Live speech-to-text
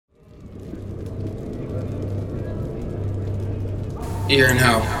You're in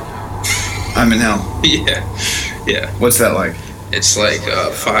hell. I'm in hell. Yeah. What's that like? It's like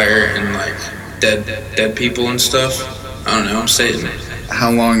fire and like dead people and stuff. I don't know. I'm Satan.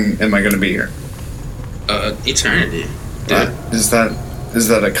 How long am I going to be here? Eternity. Is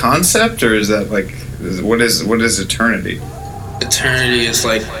that a concept, or is that like what is eternity? Eternity is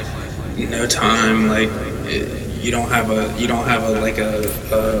like no time. Like you don't have a like a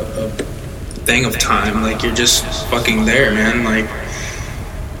thing of time. Like you're just fucking there, man. Like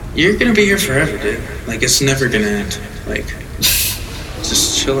you're gonna be here forever, dude. Like it's never gonna end. Like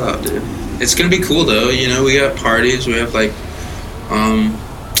just chill out, dude. It's gonna be cool though. You know, we got parties. We have like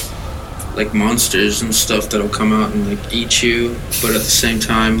monsters and stuff that'll come out and like eat you, but at the same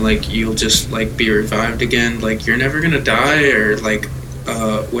time like you'll just like be revived again. Like you're never gonna die or like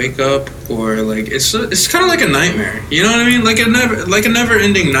wake up, or like it's kind of like a nightmare, you know what I mean? Like a never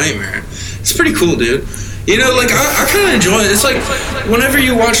ending nightmare. It's pretty cool, dude. You know, like I kind of enjoy it. It's like whenever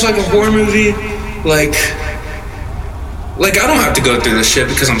you watch like a horror movie, like I don't have to go through this shit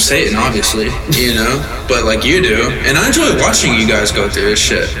because I'm Satan, obviously, you know, but like you do, and I enjoy watching you guys go through this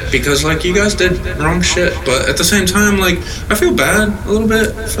shit because like you guys did wrong shit, but at the same time, like I feel bad a little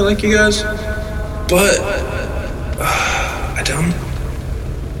bit for like you guys, but I don't,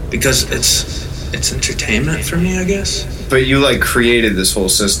 because it's entertainment for me, I guess. But you like created this whole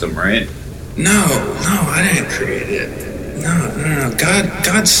system, right? No, I didn't create it. No.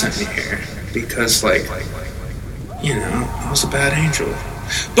 God sent me here because like, you know, I was a bad angel.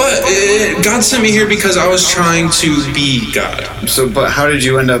 But God sent me here because I was trying to be God. So, but how did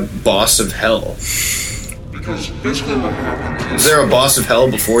you end up boss of hell? Because basically what happened is there a boss of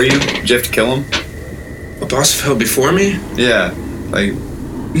hell before you? Did you have to kill him? A boss of hell before me? Yeah, like...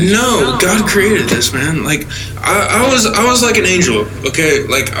 No, God created this, man. Like, I was like an angel, okay?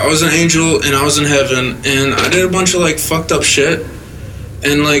 Like, I was an angel and I was in heaven and I did a bunch of like fucked up shit.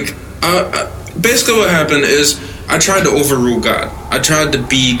 And like, basically what happened is I tried to overrule God. I tried to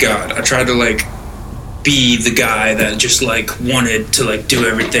be God. I tried to like be the guy that just like wanted to like do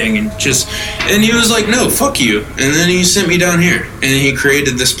everything and he was like, no, fuck you. And then he sent me down here and he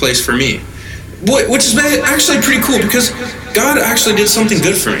created this place for me. Which is actually pretty cool because God actually did something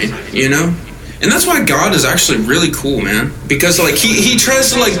good for me, you know? And that's why God is actually really cool, man. Because like he tries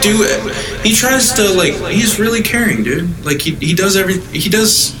to like he's really caring, dude. Like he does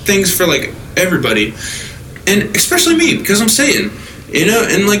things for like everybody. And especially me, because I'm Satan, you know?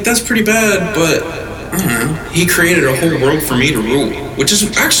 And like that's pretty bad, but I don't know. He created a whole world for me to rule, which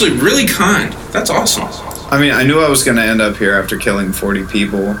is actually really kind. That's awesome. I mean, I knew I was going to end up here after killing 40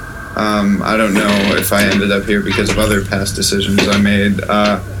 people. I don't know if I ended up here because of other past decisions I made.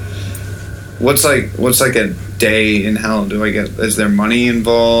 What's like a day in hell? Is there money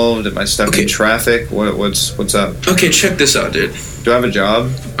involved? Am I stuck in traffic? What's up? Okay, check this out, dude. Do I have a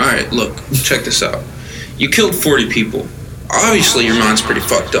job? Alright, look, check this out. You killed 40 people. Obviously your mind's pretty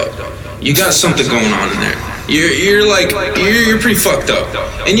fucked up. You got something going on in there. You're pretty fucked up.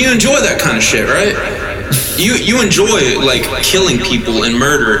 And you enjoy that kind of shit, right? You enjoy like killing people and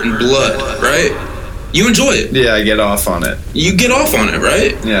murder and blood, right? You enjoy it. Yeah, I get off on it. You get off on it,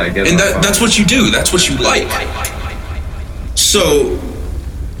 right? Yeah, I get off on it. And that's what you do. That's what you like. So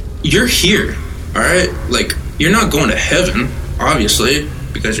you're here, all right? Like you're not going to heaven, obviously,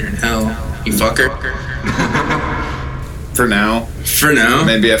 because you're in hell. You fucker. For now.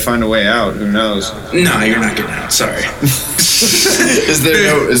 Maybe I find a way out. Who knows? No, you're not getting out. Sorry. Is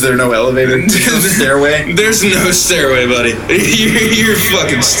there no elevator? Stairway? There's no stairway, buddy. You're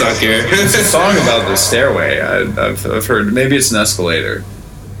fucking stuck here. There's a song about the stairway. I've heard. Maybe it's an escalator.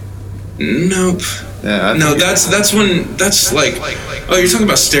 Nope. Yeah. No, that's like. Oh, you're talking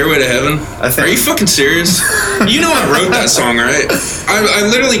about Stairway to Heaven? Are you fucking serious? You know I wrote that song, right? I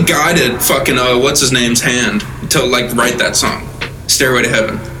literally guided fucking what's his name's hand to like write that song, Stairway to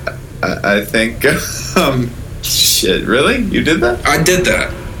Heaven. I think. Shit, really? You did that? I did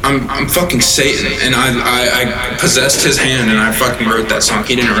that. I'm fucking Satan, and I possessed his hand, and I fucking wrote that song.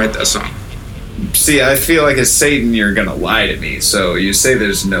 He didn't write that song. See, I feel like as Satan, you're gonna lie to me. So you say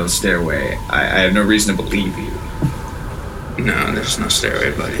there's no stairway. I have no reason to believe you. No, there's no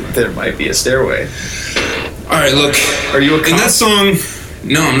stairway, buddy. There might be a stairway. All right, look. Are you a cop? In that song,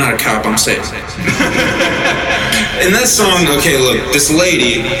 no, I'm not a cop. I'm Satan. In that song, okay, look. This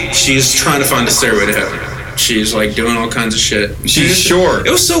lady, she's trying to find a stairway to heaven. She's like doing all kinds of shit. She's sure. It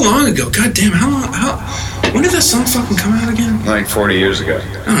was so long ago. God damn, how long? When did that song fucking come out again? Like 40 years ago.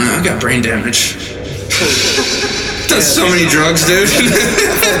 I don't know. I got brain damage. Done so many drugs, dude.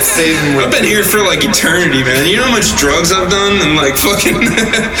 I've been here for like eternity, man. You know how much drugs I've done and like fucking.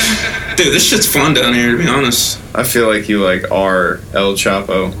 Dude, this shit's fun down here, to be honest. I feel like you like are El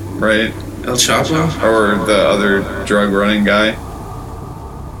Chapo, right? El Chapo? Or the other drug running guy.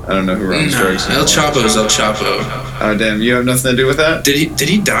 I don't know who runs drugs. El Chapo is El Chapo. Oh damn, you have nothing to do with that? Did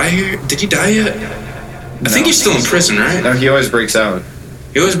he die here? Did he die yet? I think he's still in prison, right? No, he always breaks out.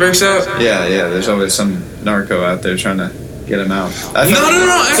 He always breaks out? Yeah, there's always some narco out there trying to get him out. No.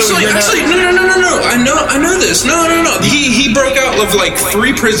 Actually, no. I know this. No. He broke out of like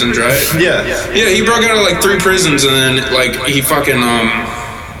 3 prisons, right? Yeah, he broke out of like 3 prisons, and then like he fucking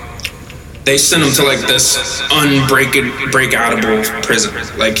they sent him to like this unbreakoutable prison.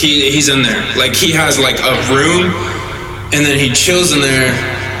 Like he's in there. Like he has like a room, and then he chills in there.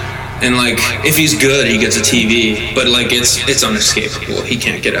 And like, if he's good, he gets a TV. But like, it's unescapable. He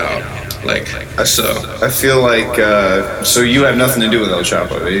can't get out. Like, so. I feel like so you have nothing to do with El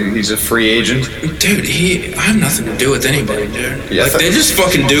Chapo. He's a free agent. Dude, I have nothing to do with anybody, dude. Yeah, like they just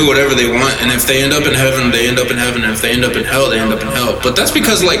fucking do whatever they want. And if they end up in heaven, they end up in heaven. And if they end up in hell, they end up in hell. But that's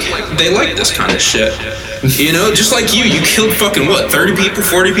because like they like this kind of shit. You know, just like you killed fucking what, 30 people,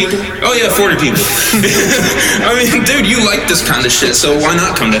 40 people? Oh yeah, 40 people. I mean, dude, you like this kind of shit, so why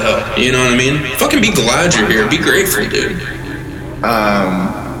not come to hell? You know what I mean? Fucking be glad you're here. Be grateful, dude.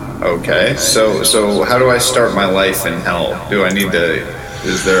 Okay. So how do I start my life in hell? Do I need to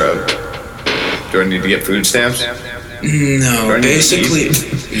get food stamps? No, basically,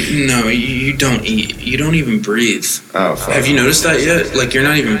 no, you don't eat. You don't even breathe. Oh, fuck. Have you noticed that yet? Like, you're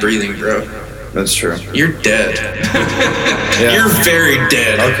not even breathing, bro. That's true. You're dead. Yeah. You're very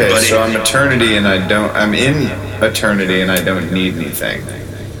dead. Okay, buddy. so I'm in eternity and I don't need anything.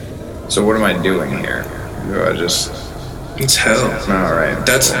 So what am I doing here? Do I just... It's hell. All right.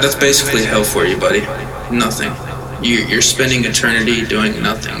 That's basically hell for you, buddy. Nothing. You're spending eternity doing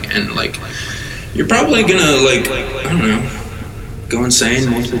nothing, and like, you're probably gonna like, I don't know, go insane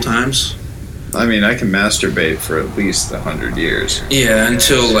multiple times. I mean, I can masturbate for at least 100 years. Yeah,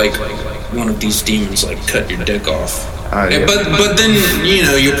 until like one of these demons like cut your dick off. Yeah. But then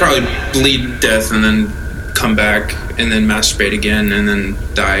you'll probably bleed to death and then come back and then masturbate again and then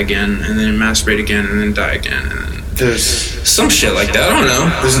die again and then masturbate again and then die again and then there's some shit like that. I don't know.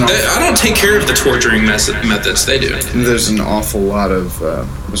 I don't take care of the torturing methods. They do. There's an awful lot of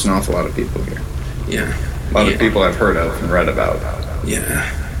people here. Yeah. A lot of people I've heard of and read about. Yeah.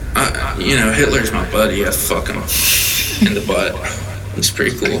 Hitler's my buddy. I fuck him in the butt. He's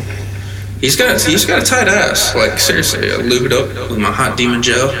pretty cool. He's got a tight ass. Like, seriously, I lube it up with my hot demon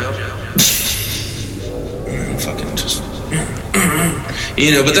gel. Fucking just,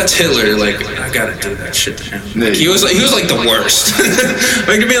 but that's Hitler. Like, I gotta do that shit to him. Like, he was like the worst.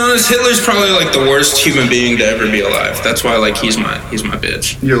 Like, to be honest, Hitler's probably like the worst human being to ever be alive. That's why, like, he's my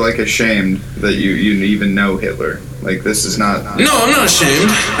bitch. You're like ashamed that you even know Hitler. Like, this is not. No, I'm not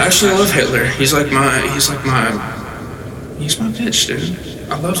ashamed. I actually love Hitler. He's my bitch, dude.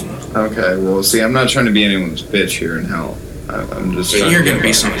 I love him. Okay, well, see, I'm not trying to be anyone's bitch here in hell. I'm just. But you're gonna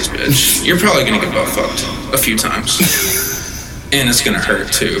be somebody's bitch. You're probably gonna get butt fucked a few times, and it's gonna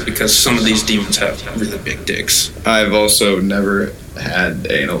hurt too because some of these demons have really big dicks. I've also never had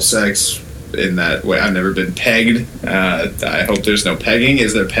anal sex in that way. I've never been pegged. I hope there's no pegging.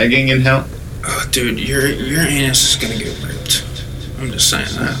 Is there pegging in hell? Oh, dude, your anus is gonna get ripped. I'm just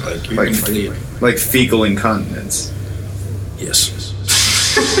saying that. Like, you're gonna bleed. Like fecal incontinence. Yes.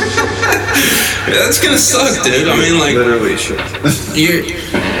 Yeah, that's gonna suck, dude. I mean, like, literally shit.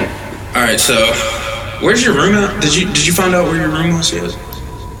 All right, so where's your room at? Did you find out where your room was yet?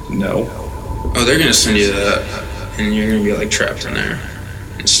 No. Oh, they're gonna send you that, and you're gonna be like trapped in there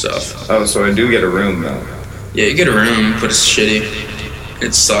and stuff. Oh, so I do get a room though. Yeah, you get a room, but it's shitty.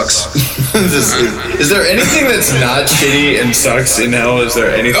 It sucks. Is there anything that's not shitty and sucks in hell? Is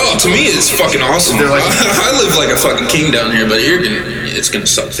there anything? Oh, to me, it's fucking awesome. I live like a fucking king down here, but it's gonna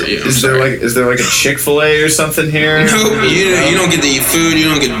suck for you. Is there like a Chick-fil-A or something here? No, you don't get to eat food. You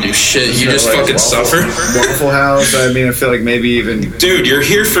don't get to do shit. You just like fucking suffer. Waffle House. I mean, I feel like maybe even. Dude, you're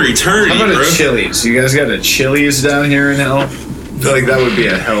here for eternity. How about bro? a Chili's? You guys got a Chili's down here in hell? I feel like that would be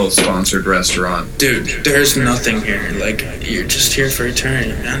a hell-sponsored restaurant. Dude, there's nothing here. Like, you're just here for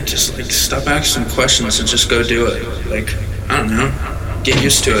eternity, man. Just, like, stop asking questions and just go do it. Like, I don't know. Get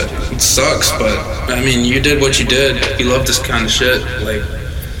used to it. It sucks, but, I mean, you did what you did. You love this kind of shit. Like,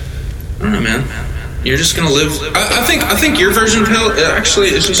 I don't know, man. You're just gonna live... I think your version of hell actually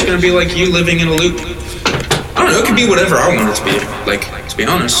is just gonna be like you living in a loop. I don't know, it could be whatever I want it to be. Like, to be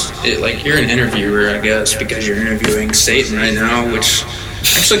honest, you're an interviewer, I guess, because you're interviewing Satan right now, which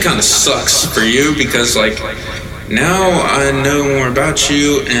actually kind of sucks for you because, like, now I know more about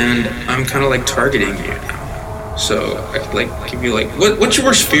you and I'm kind of, like, targeting you now. So I could like give you like what's your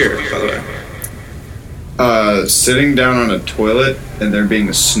worst fear, by the way? Sitting down on a toilet and there being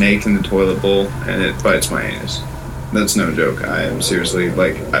a snake in the toilet bowl and it bites my anus. That's no joke. I am seriously,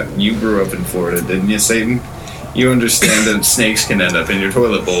 like, you grew up in Florida, didn't you, Satan? You understand that snakes can end up in your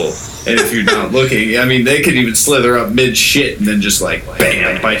toilet bowl. And if you're not looking, I mean, they could even slither up mid-shit and then just, like,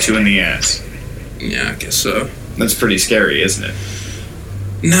 bam, bite you in the ass. Yeah, I guess so. That's pretty scary, isn't it?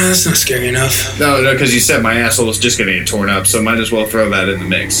 No, that's not scary enough. No, because you said my asshole is just going to get torn up, so might as well throw that in the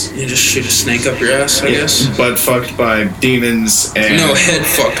mix. You just shoot a snake up your ass, I guess? Butt fucked by demons and... No, head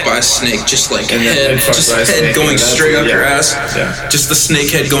fucked by a snake. Just like and head going straight up your ass. Yeah. Just the snake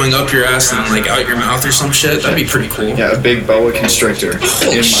head going up your ass and like out your mouth or some shit. That'd be pretty cool. Yeah, a big boa constrictor.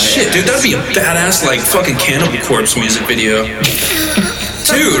 Holy shit, dude, that'd be a badass like fucking Cannibal Corpse music video. Dude,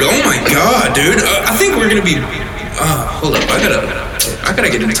 oh my god, dude. I think we're gonna be... hold up, I gotta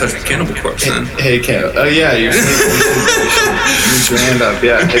get in touch with Cannibal Corpse then. Hey, Cannibal. Oh, yeah, you're use your hand up.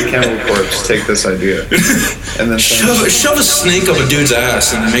 Yeah, hey, Cannibal Corpse, take this idea. And then shove a snake up a dude's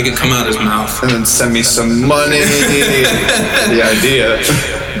ass and then make it come out his mouth. And then send me some money. The idea.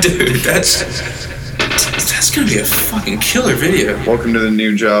 Dude, that's gonna be a fucking killer video. Welcome to the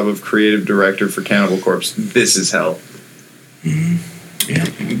new job of creative director for Cannibal Corpse. This is hell. Yeah,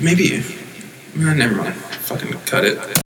 maybe. Never mind. Fucking cut it.